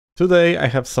Today I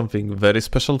have something very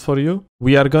special for you.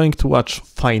 We are going to watch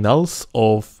finals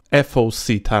of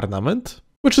FOC tournament,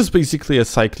 which is basically a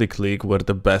cyclic league where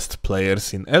the best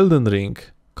players in Elden Ring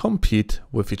compete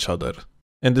with each other.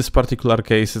 In this particular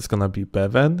case, it's gonna be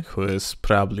Bevan, who is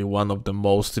probably one of the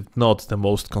most, if not the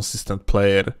most consistent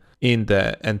player in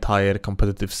the entire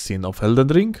competitive scene of Elden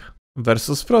Ring,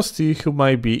 versus Frosty, who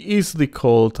might be easily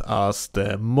called as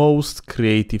the most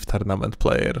creative tournament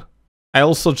player. I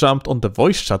also jumped on the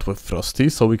voice chat with Frosty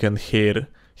so we can hear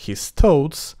his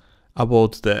thoughts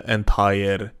about the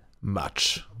entire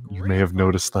match. You may have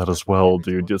noticed that as well,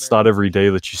 dude. It's not every day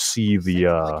that you see the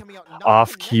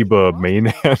off-Kiba main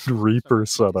hand Reaper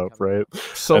setup, right?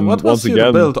 So and what was once your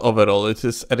again, build overall? It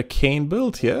is Arcane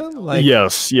build, yeah?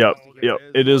 Yes, yep,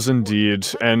 it is indeed.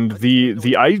 And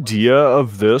the idea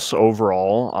of this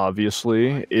overall,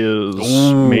 obviously, is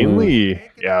mainly,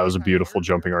 yeah, it was a beautiful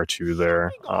jumping R2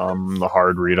 there. The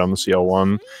hard read on the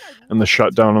CL1. And the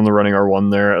shutdown on the running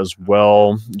R1 there as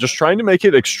well. Just trying to make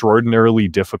it extraordinarily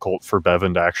difficult for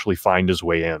Bevan to actually find his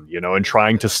way in, you know, and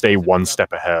trying to stay one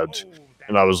step ahead.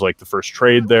 And that was like the first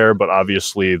trade there, but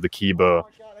obviously the Kiba,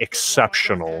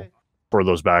 exceptional for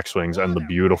those backswings, and the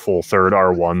beautiful third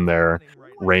R1 there.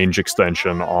 Range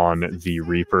extension on the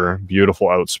Reaper. Beautiful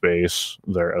outspace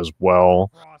there as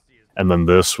well. And then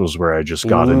this was where I just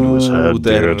got into his head,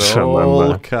 dude. The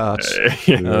roll catch.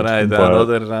 Alright,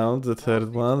 another round, the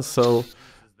third one. So,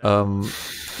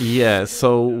 yeah.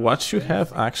 So what you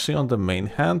have actually on the main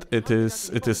hand, it is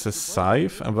a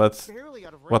scythe, but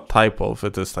what type of?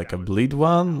 It is like a bleed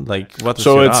one. Like what is?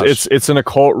 So it's an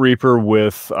occult Reaper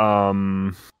with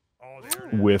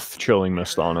chilling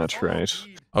mist on it, right?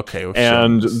 Okay.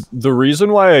 And the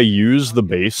reason why I use the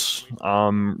base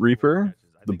Reaper,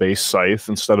 the base scythe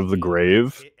instead of the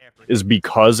grave, is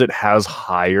because it has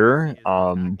higher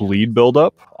bleed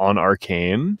buildup on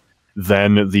arcane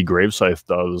than the grave scythe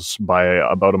does by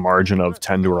about a margin of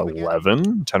 10 or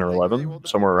 11,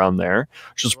 somewhere around there,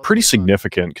 which is pretty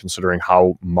significant considering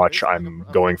how much I'm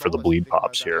going for the bleed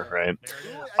pops here, right?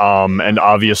 And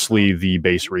obviously the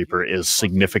base Reaper is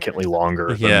significantly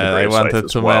longer than the grave scythe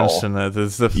as well. Mention it.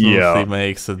 It definitely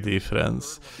makes a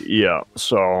difference. Yeah,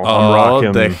 so I'm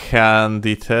rocking the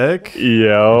handy tech.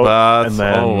 Yeah, but and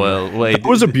then, wait. It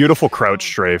was a beautiful crouch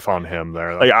strafe on him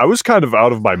there. Like, I was kind of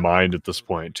out of my mind at this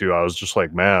point too. I was just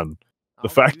like, man, the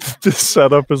fact that this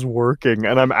setup is working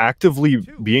and I'm actively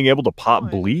being able to pop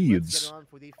bleeds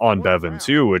on Bevan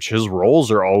too, which his rolls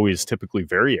are always typically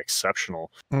very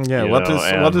exceptional. Yeah,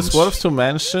 what is worth to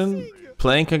mention,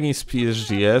 playing against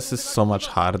PSGS is so much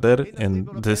harder in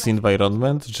this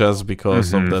environment just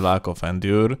because of the lack of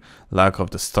endure, lack of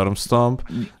the storm stomp.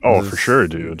 Oh, for sure,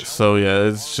 dude. So yeah,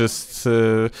 it's just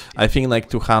I think like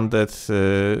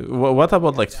two-handed. What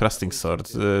about like thrusting sword?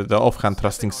 The offhand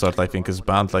thrusting sword I think is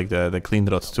banned, like the clean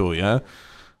rod too. Yeah.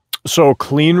 So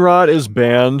clean rod is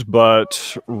banned,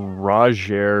 but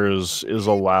Rogers is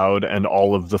allowed, and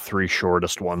all of the three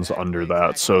shortest ones under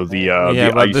that. So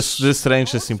but this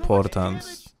range is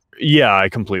important. Yeah, I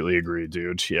completely agree,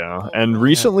 dude. Yeah, and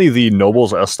recently the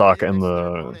Noble's S-Stock and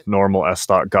the normal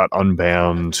S-Stock got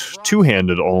unbanned,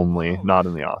 two-handed only, not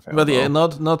in the offhand. But yeah,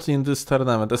 not in this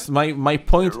tournament. That's my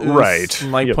point. Is, right.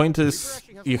 My point is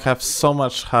you have so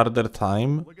much harder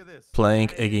time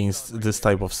playing against this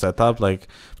type of setup, like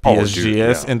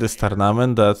PSGS in this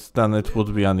tournament, than it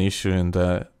would be an issue in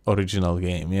the original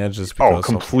game. Yeah, just because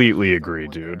completely agree,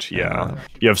 dude. Yeah,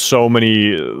 you have some of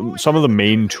the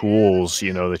main tools,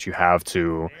 you know, that you have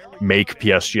to make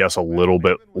PSGS a little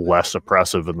bit less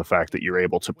oppressive in the fact that you're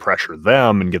able to pressure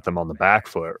them and get them on the back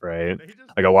foot, right?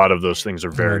 Like, a lot of those things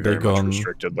are very much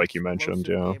restricted, like you mentioned.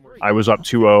 Yeah, I was up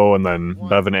 2-0 and then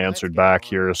Bevan answered back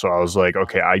here, so I was like,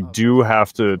 okay, I do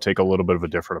have to take a little bit of a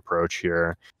different approach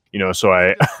here, you know. So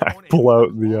I pull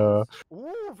out the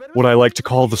what I like to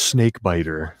call the snake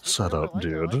biter setup,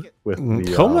 dude. With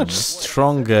how much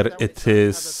stronger it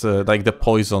is, like the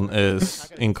poison is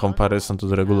in comparison to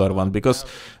the regular one, because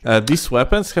these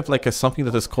weapons have like something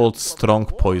that is called strong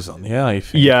poison. Yeah, I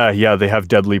think. Yeah, they have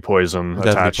deadly poison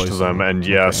attached to them, and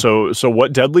so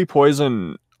what deadly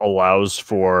poison allows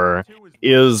for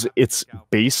is it's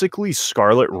basically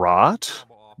Scarlet Rot,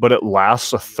 but it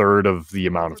lasts a third of the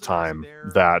amount of time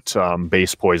that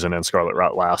base poison and Scarlet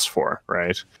Rot lasts for,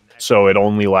 right? So it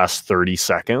only lasts 30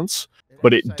 seconds,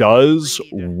 but it does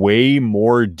way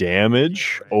more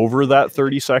damage over that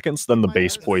 30 seconds than the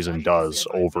base poison does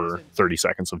over 30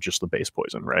 seconds of just the base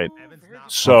poison, right?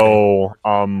 So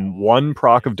one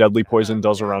proc of deadly poison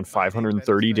does around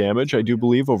 530 damage, I do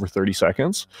believe, over 30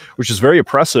 seconds, which is very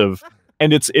oppressive.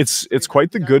 And it's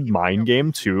quite the good mind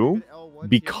game too,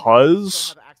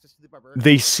 because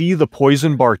they see the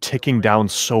poison bar ticking down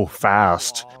so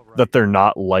fast that they're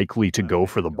not likely to go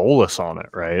for the bolus on it,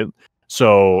 right?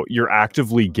 So you're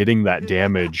actively getting that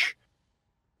damage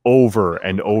over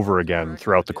and over again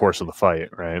throughout the course of the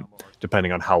fight, right?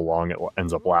 Depending on how long it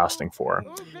ends up lasting for.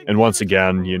 And once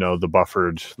again, you know, the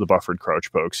buffered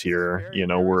crouch pokes here, you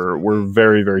know, we're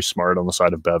very, very smart on the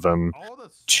side of Bevan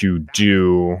to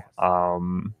do,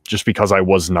 just because I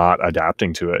was not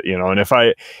adapting to it, you know. And if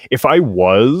I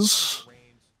was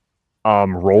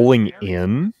rolling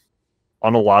in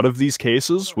on a lot of these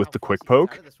cases with the quick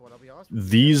poke,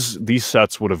 these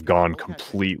sets would have gone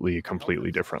completely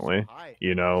differently,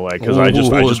 you know, like, because I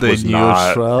just was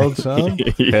not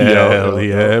hell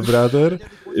yeah, brother,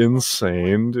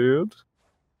 insane, dude.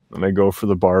 And I go for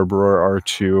the Barbroar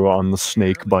R2 on the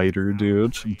Snake Biter,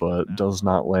 dude, but does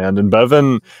not land. And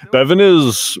Bevan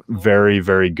is very,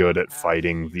 very good at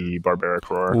fighting the Barbaric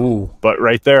Roar. Ooh. But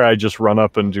right there, I just run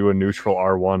up and do a neutral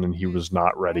R1, and he was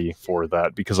not ready for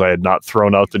that because I had not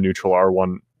thrown out the neutral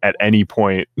R1 at any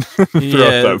point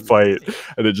throughout that fight,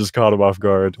 and it just caught him off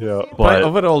guard. Yeah, but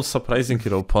overall, surprising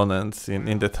your opponents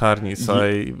in the tourney.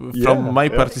 So from my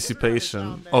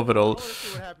participation, overall,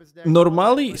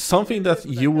 normally something that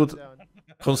you would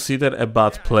consider a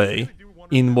bad play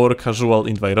in more casual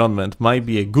environment might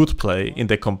be a good play in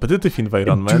the competitive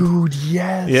environment. Dude,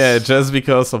 yes. Yeah, just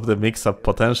because of the mix-up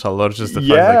potential, or just the fact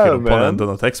that your opponent do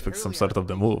not expect some sort of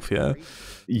the move. Yeah.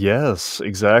 Yes,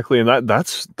 exactly, and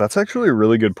that's actually a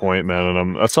really good point, man.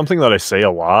 And that's something that I say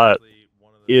a lot,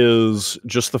 is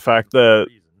just the fact that,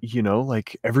 you know,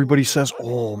 like, everybody says,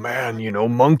 "Oh man, you know,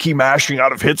 monkey mashing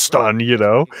out of hit stun," you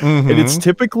know, and it's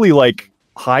typically like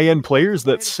high-end players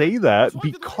that say that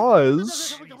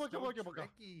because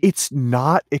it's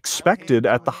not expected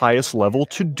at the highest level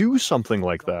to do something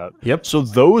like that. Yep. So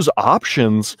those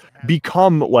options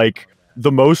become like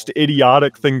the most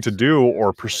idiotic thing to do,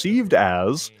 or perceived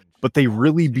as, but they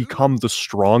really become the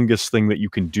strongest thing that you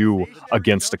can do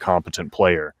against a competent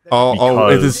player. Oh,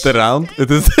 it is the round? It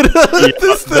is the round?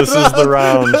 Yeah, this is the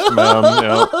round, man.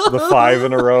 Yeah, the 5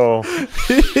 in a row.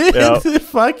 It's a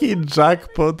fucking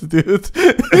jackpot, dude.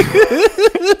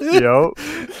 Yo.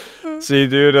 See,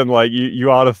 dude, and like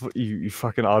you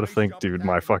fucking ought to think, dude,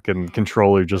 my fucking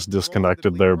controller just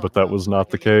disconnected there, but that was not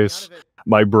the case.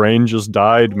 My brain just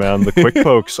died, man. The quick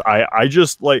pokes, I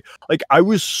just like I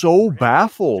was so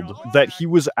baffled that he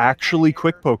was actually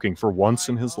quick poking for once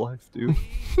in his life, dude.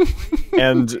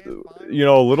 And you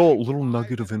know, a little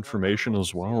nugget of information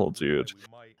as well, dude.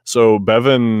 So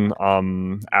Bevan,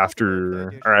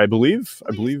 after, or I believe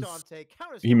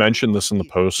he mentioned this in the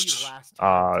post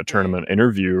tournament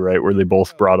interview, right, where they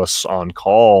both brought us on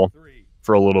call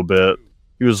for a little bit.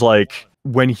 He was like,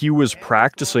 when he was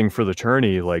practicing for the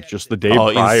tourney, like just the day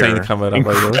prior, insane camera,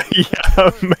 by the way.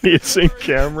 Yeah, amazing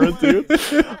camera, dude.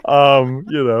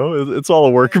 You know, it's all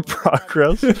a work in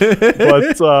progress,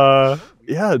 but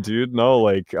yeah, dude, no,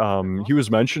 like, he was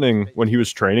mentioning when he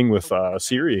was training with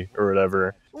Siri or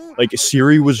whatever, like,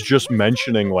 Siri was just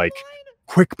mentioning, like,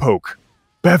 quick poke.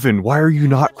 Bevan, why are you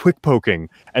not quick poking?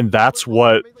 And that's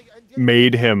what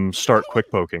made him start quick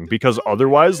poking, because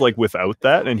otherwise, like, without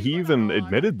that, and he even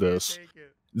admitted this,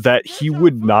 that he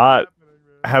would not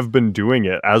have been doing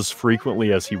it as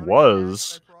frequently as he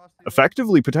was,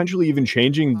 effectively potentially even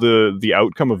changing the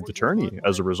outcome of the tourney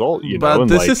as a result, you know. And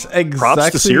this like, is exactly,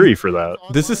 props to Siri for that.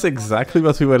 This is exactly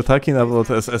what we were talking about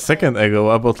a second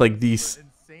ago, about like these,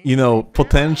 you know,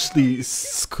 potentially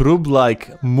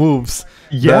scrub-like moves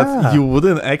that you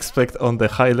wouldn't expect on the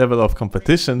high level of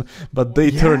competition, but they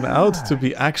turn out to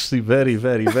be actually very,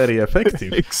 very, very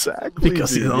effective. Exactly.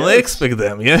 Because you don't expect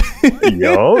them, yeah?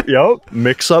 Yo,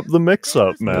 mix up the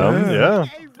mix-up, man. Yeah.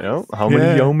 How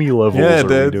many Yomi levels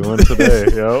are we doing today?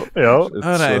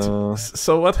 Alright,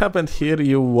 so what happened here?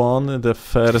 You won the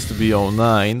first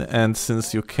BO9, and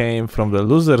since you came from the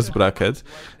losers bracket,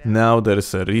 now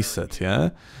there's a reset, yeah?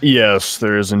 Yes,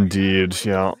 there is indeed,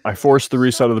 yeah. I forced the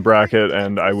reset of the bracket,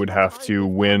 and I would have to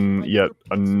win yet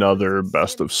another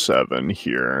best of 7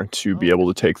 here to be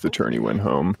able to take the tourney win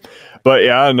home. But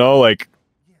yeah, no, like,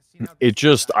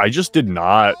 I just did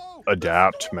not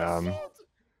adapt, man.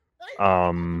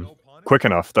 Quick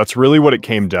enough. That's really what it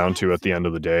came down to at the end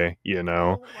of the day, you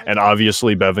know? And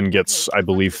obviously Bevan gets, I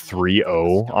believe,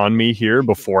 3-0 on me here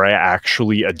before I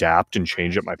actually adapt and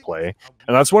change up my play.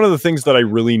 And that's one of the things that I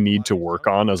really need to work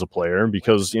on as a player,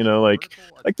 because, you know, like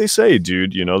they say,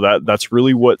 dude, you know, that's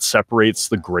really what separates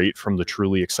the great from the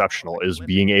truly exceptional, is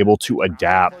being able to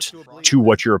adapt to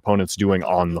what your opponent's doing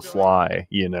on the fly,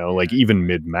 you know, like even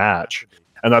mid-match.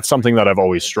 And that's something that I've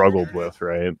always struggled with,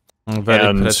 right? Very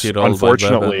and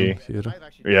unfortunately,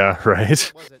 yeah,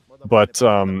 right. But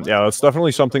yeah, that's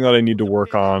definitely something that I need to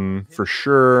work on for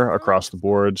sure across the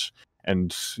board.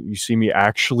 And you see me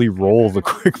actually roll the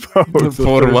quick poke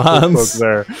For once.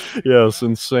 there. Yes,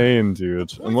 insane,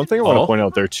 dude. And one thing I want to point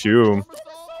out there too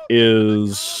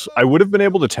is I would have been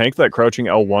able to tank that crouching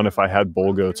L1 if I had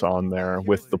Bulgoats on there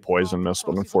with the poison mist,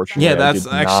 but unfortunately, yeah, that's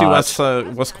I did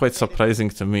actually was quite surprising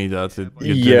to me that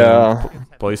you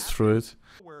didn't poise through it.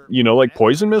 You know, like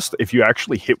Poison Mist, if you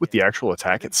actually hit with the actual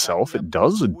attack itself, it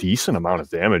does a decent amount of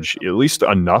damage, at least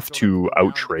enough to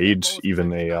outtrade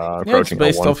even a crouching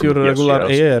it's based L1 off your regular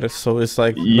AR, so it's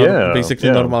like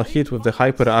basically normal hit with the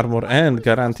hyper armor and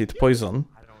guaranteed poison.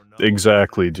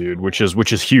 Exactly, dude. Which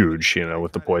is huge, you know,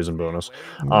 with the poison bonus.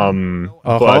 Yeah,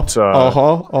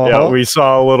 we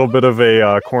saw a little bit of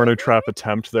a corner trap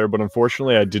attempt there, but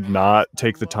unfortunately, I did not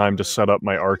take the time to set up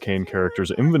my arcane character's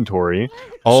inventory,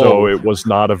 so it was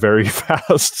not a very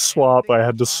fast swap. I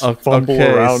had to fumble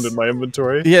around in my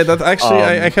inventory. Yeah, that actually,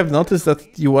 I have noticed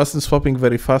that you wasn't swapping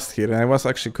very fast here, and I was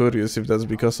actually curious if that's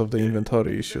because of the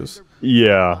inventory issues.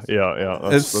 Yeah.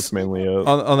 That's mainly it.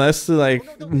 Honestly, like,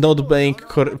 not being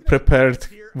prepared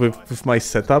with my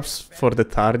setups for the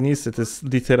tourneys, it is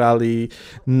literally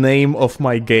name of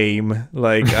my game.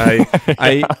 Like,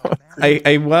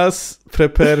 I was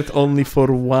prepared only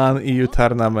for one EU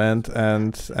tournament,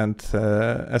 and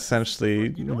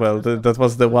essentially, well, that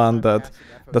was the one that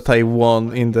I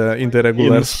won in the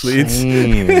regular splits.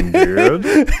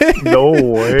 Dude. No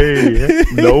way.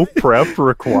 No prep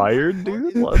required,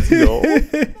 dude. Let's go.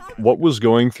 What was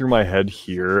going through my head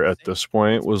here at this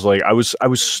point was like I was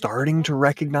starting to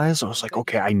recognize. I was like,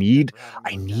 okay, I need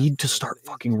to start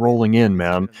fucking rolling in,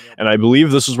 man. And I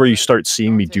believe this is where you start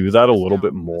seeing me do that a little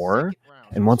bit more.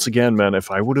 And once again, man,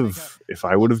 if I would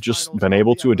have just been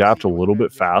able to adapt a little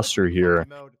bit faster here,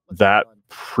 that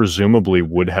presumably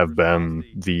would have been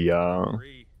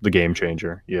the game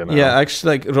changer, you know? Yeah,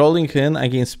 actually, like, rolling in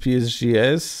against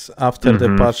PSGS after the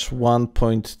patch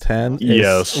 1.10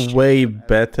 is way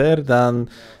better than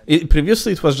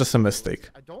previously. It was just a mistake.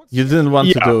 You didn't want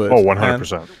to do it. Oh,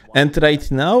 100%. And right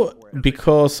now,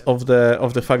 because of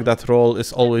the fact that roll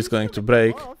is always going to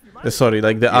break,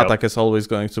 the attack is always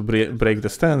going to break the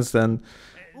stance, then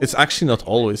it's actually not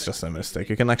always just a mistake.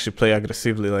 You can actually play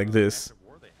aggressively like this.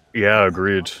 Yeah,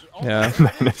 agreed. Yeah.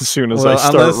 And then as soon as I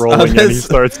start rolling and he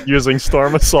starts using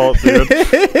Storm Assault, dude,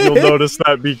 you'll notice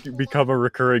that become a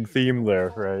recurring theme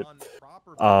there, right?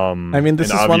 I mean, this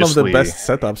is one of the best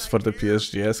setups for the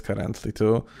PSGS currently,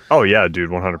 too. Oh, yeah, dude,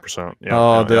 100%.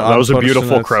 Yeah, that was a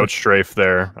beautiful crouch strafe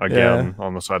there, again,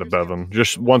 on the side of Bevan.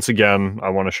 Just, once again, I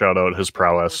want to shout out his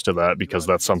prowess to that, because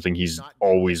that's something he's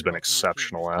always been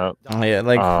exceptional at. Yeah,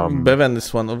 like, Bevan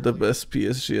is one of the best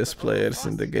PSGS players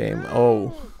in the game.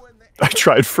 Oh. I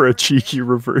tried for a cheeky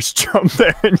reverse jump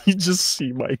there, and you just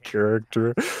see my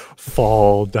character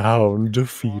fall down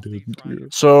defeated,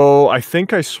 dude. So I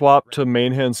think I swapped to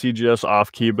main hand CGS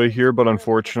off Kiba here, but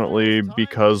unfortunately,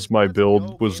 because my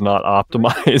build was not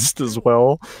optimized as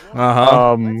well,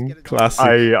 classic.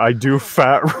 I do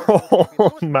fat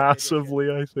roll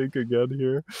massively, I think, again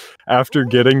here, after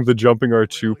getting the jumping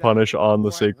R2 punish on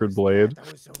the Sacred Blade.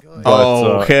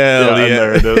 But, hell yeah. And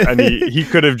there it is. And he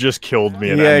could have just killed me.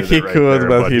 And he could, there,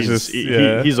 but he's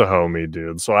a homie,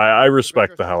 dude. So I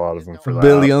respect the hell out of him for that.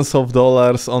 Billions of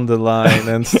dollars on the line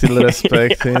and still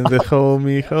respecting the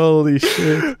homie. Holy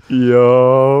shit.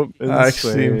 Yo,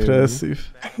 actually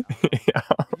impressive. Yeah.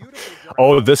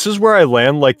 Oh, this is where I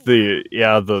land like the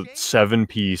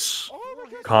 7-piece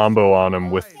combo on him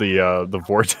with the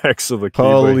vortex of the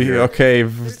Kiba. Holy, okay,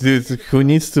 dude, who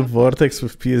needs to vortex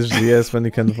with PSGS when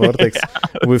you can vortex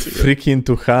with freaking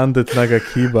 200 Naga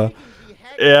Kiba?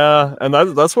 Yeah, and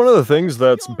that's one of the things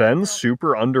that's been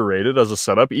super underrated as a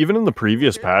setup. Even in the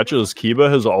previous patches,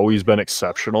 Kiba has always been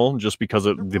exceptional just because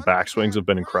the backswings have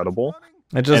been incredible.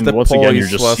 And just the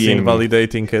poise was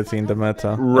invalidating it in the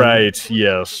meta. Right,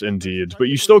 yes, indeed. But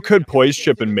you still could poise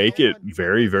chip and make it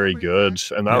very, very good.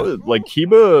 And that was, like,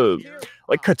 Kiba,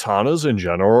 like, katanas in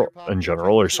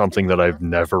general are something that I've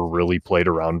never really played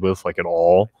around with, like, at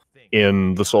all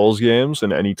in the Souls games,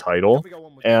 in any title.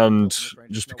 And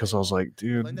just because I was like,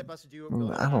 dude,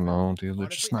 I don't know, dude, they're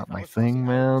just not my thing,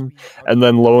 man. And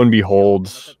then lo and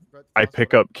behold, I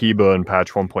pick up Kiba in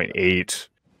patch 1.8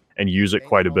 and use it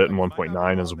quite a bit in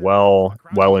 1.9 as well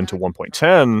into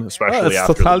 1.10, especially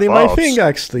after the totally buffs. My thing,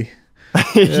 actually.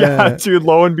 Yeah, dude,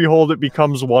 lo and behold, it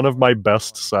becomes one of my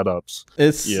best setups.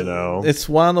 It's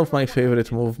one of my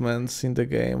favorite movements in the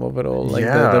game overall. Like,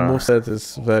 the moveset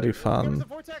is very fun.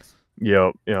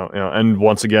 Yeah. And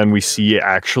once again, we see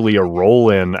actually a roll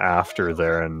in after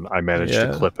there, and I managed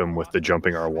to clip him with the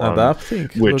jumping R1. Adapting.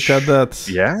 Which, look at that.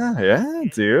 Yeah,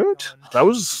 dude. It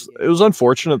was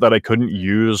unfortunate that I couldn't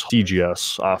use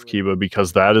TGS off Kiba,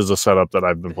 because that is a setup that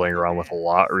I've been playing around with a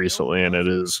lot recently, and it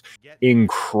is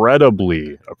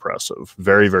incredibly oppressive.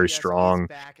 Very, very strong.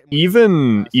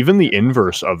 Even the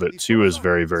inverse of it too is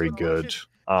very, very good.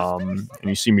 And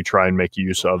you see me try and make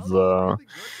use of the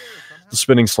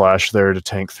spinning slash there to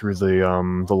tank through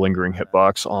the lingering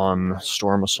hitbox on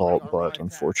Storm Assault, but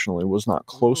unfortunately was not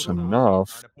close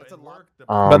enough.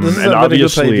 But this is a very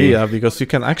good idea, because you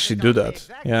can actually do that.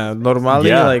 Yeah,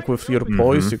 normally, like with your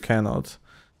poise, you cannot.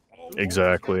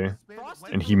 Exactly.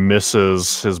 And he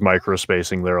misses his micro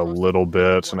spacing there a little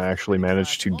bit, and I actually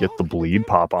managed to get the bleed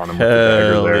pop on him with the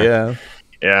dagger there. Yeah.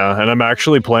 Yeah, and I'm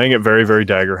actually playing it very, very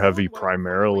dagger heavy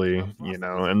primarily, you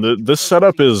know, and this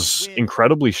setup is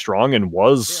incredibly strong, and it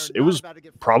was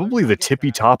probably the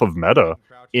tippy top of meta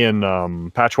in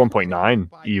patch 1.9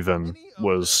 even,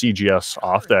 was CGS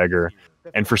off dagger,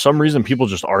 and for some reason people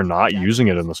just are not using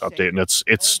it in this update, and it's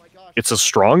as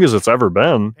strong as it's ever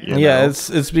been. You know?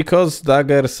 It's because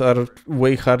daggers are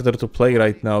way harder to play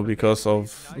right now, because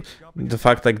of the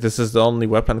fact like this is the only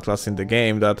weapon class in the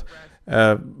game that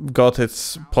got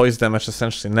its poise damage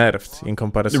essentially nerfed in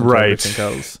comparison to everything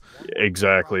else.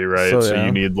 Exactly right. So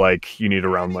you need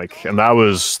around and that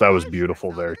was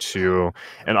beautiful there too.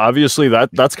 And obviously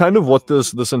that's kind of what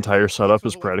this entire setup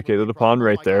is predicated upon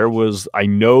right there. Was I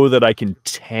know that I can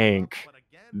tank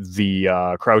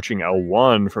the crouching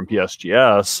L1 from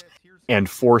PSGS and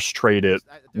force trade it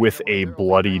with a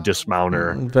bloody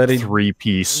dismounter,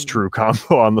 three-piece true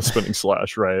combo on the spinning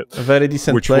slash, right? A very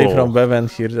decent play from Bevan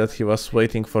here, that he was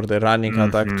waiting for the running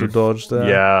attack to dodge the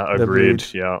agreed.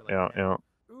 bleed. Yeah.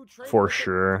 For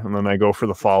sure. And then I go for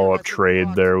the follow-up trade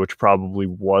there, which probably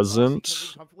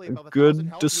wasn't a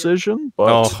good decision,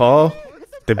 but...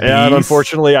 Yeah, and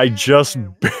unfortunately, I just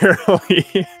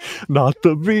barely... Not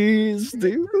the bees,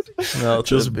 dude.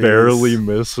 Just barely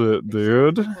miss it,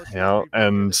 dude. Yeah,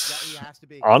 and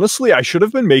honestly, I should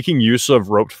have been making use of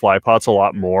roped fly pots a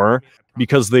lot more,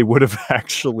 because they would have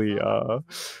actually...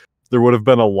 there would have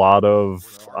been a lot of...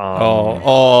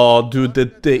 dude,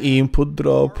 the input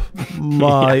drop.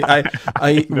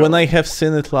 When I have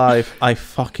seen it live, I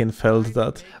fucking felt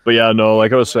that. But yeah, no,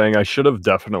 like I was saying, I should have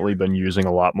definitely been using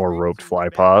a lot more roped fly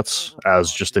pots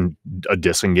as just a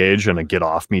disengage and a get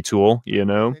off me tool, you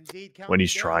know, when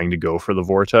he's trying to go for the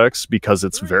vortex, because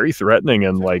it's very threatening.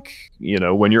 And you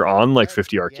know, when you're on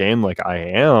 50 arcane like I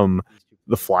am,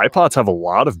 the fly pots have a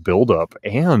lot of buildup,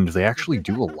 and they actually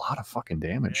do a lot of fucking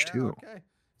damage too.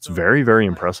 It's very, very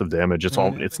impressive damage.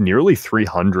 It's nearly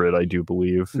 300, I do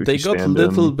believe. They got a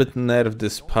little bit nerfed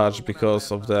this patch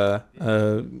because of the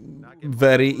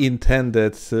very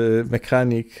intended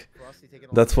mechanic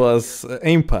that was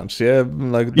aim punch. Yeah,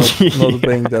 not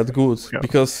being that good,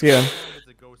 because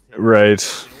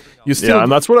right. You still,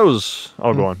 and that's what I was...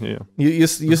 Oh, go on, yeah. You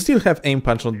still have aim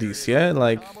punch on these, yeah?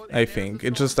 I think.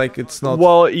 It's just it's not...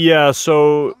 Well, yeah,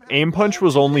 so aim punch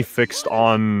was only fixed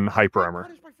on hyper armor.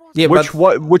 Yeah,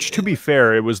 which to be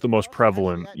fair, it was the most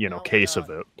prevalent, case of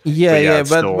it. Yeah, but it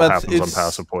still happens on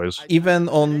passive poise. Even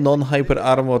on non-hyper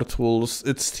armor tools,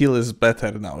 it still is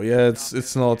better now. Yeah,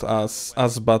 it's not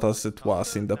as bad as it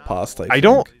was in the past,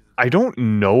 I don't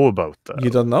know about that.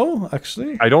 You don't know,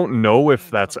 actually? I don't know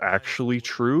if that's actually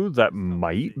true. That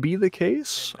might be the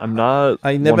case. I'm not.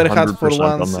 I never had for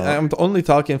once. I'm only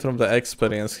talking from the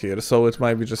experience here, so it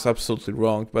might be just absolutely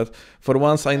wrong. But for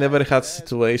once, I never had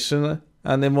situation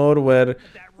anymore where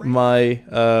my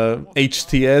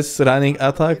HTS running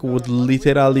attack would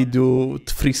literally do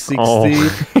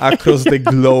 360 across the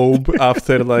globe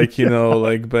after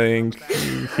being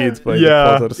hit by the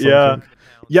pot or something.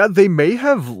 Yeah, they may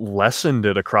have lessened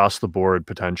it across the board,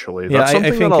 potentially. That's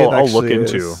something that I'll look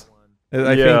into.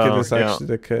 I think it is actually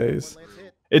the case.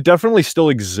 It definitely still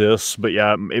exists, but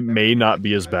yeah, it may not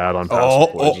be as bad on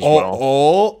passive poise as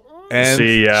well. And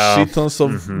shit tons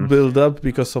of build-up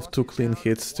because of 2 clean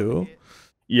hits, too.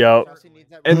 Yeah.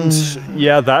 And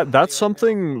that's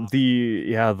something.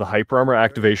 The hyper armor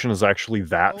activation is actually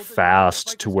that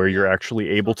fast to where you're actually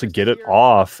able to get it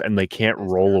off, and they can't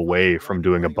roll away from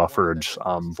doing a buffered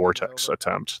vortex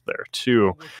attempt there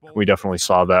too. We definitely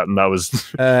saw that, and that was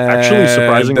actually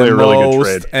surprisingly a really good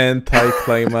trade. The most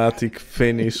anticlimactic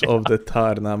finish of the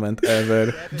tournament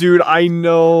ever. Dude, I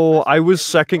know. I was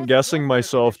second guessing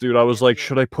myself, dude. I was like,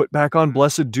 should I put back on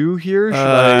Blessed Dew here? Should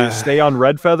I stay on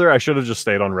Red Feather? I should have just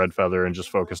stayed on Red Feather and just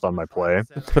focused on my play.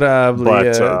 Probably,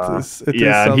 But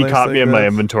yeah, and he caught me in my that.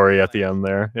 inventory at the end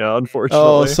there. Yeah, unfortunately.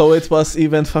 Oh, so it was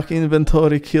even fucking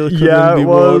inventory kill. Yeah, be it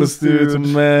was, worse, dude.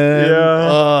 Man.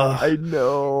 Yeah, I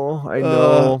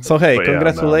know. So hey, But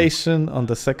congratulations on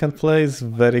the second place.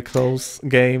 Very close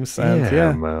games, and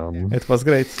yeah, man. it was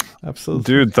great. Absolutely,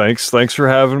 dude. Thanks for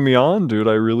having me on, dude.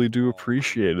 I really do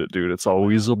appreciate it, dude. It's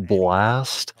always a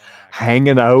blast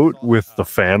hanging out with the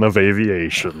fan of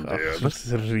aviation, dude.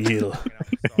 It's real,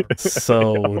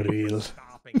 so real.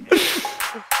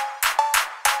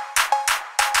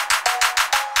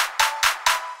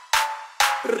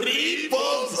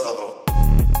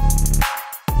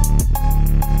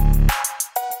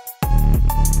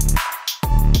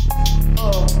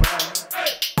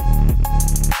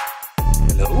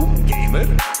 Hello, gamer.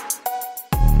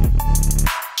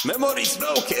 Memories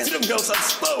broken, dream goes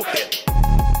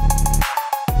unspoken.